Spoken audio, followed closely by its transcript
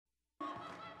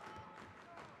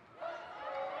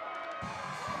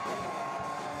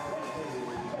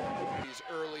He's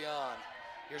early on.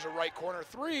 Here's a right corner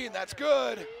three, and that's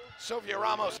good. Sofia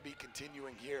Ramos be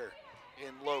continuing here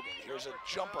in Logan. Here's a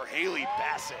jumper, Haley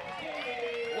Bassett.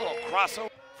 A little crossover.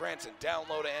 Franson down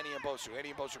low to Annie Mbosu.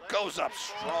 Annie Mbosu goes up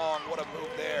strong. What a move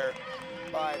there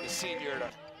by the senior to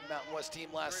Mountain West team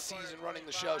last season running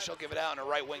the show. She'll give it out, and a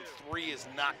right wing three is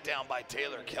knocked down by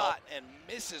Taylor Kelly and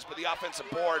misses, but the offensive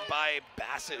board by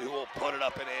Bassett, who will put it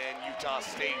up and in. Utah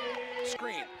State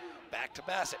screen. Back to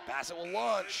Bassett. Bassett will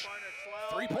launch.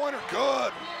 Three-pointer,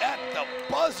 good at the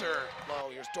buzzer. Low,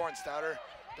 here's Dornstadter.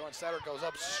 Dornstadter goes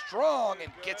up strong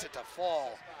and gets it to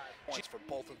fall. Points for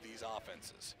both of these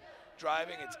offenses.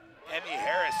 Driving, it's Emmy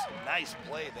Harris. Nice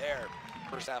play there.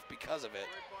 First half because of it.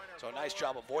 So a nice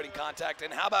job avoiding contact.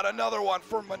 And how about another one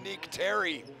for Monique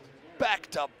Terry? Back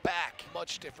to back.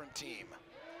 Much different team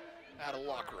out of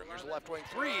locker room. There's a left wing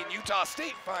three, and Utah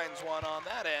State finds one on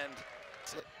that end.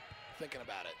 Thinking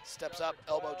about it. Steps up,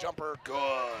 elbow jumper, good.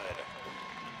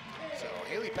 So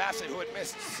Haley Bassett, who had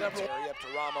missed several, up to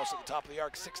Ramos at the top of the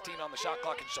arc, 16 on the shot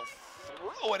clock, and she'll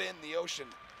throw it in the ocean.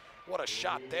 What a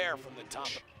shot there from the top.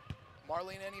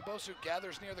 Marlene Annie-Bosu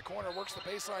gathers near the corner, works the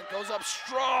baseline, goes up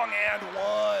strong and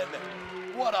one.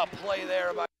 What a play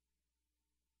there by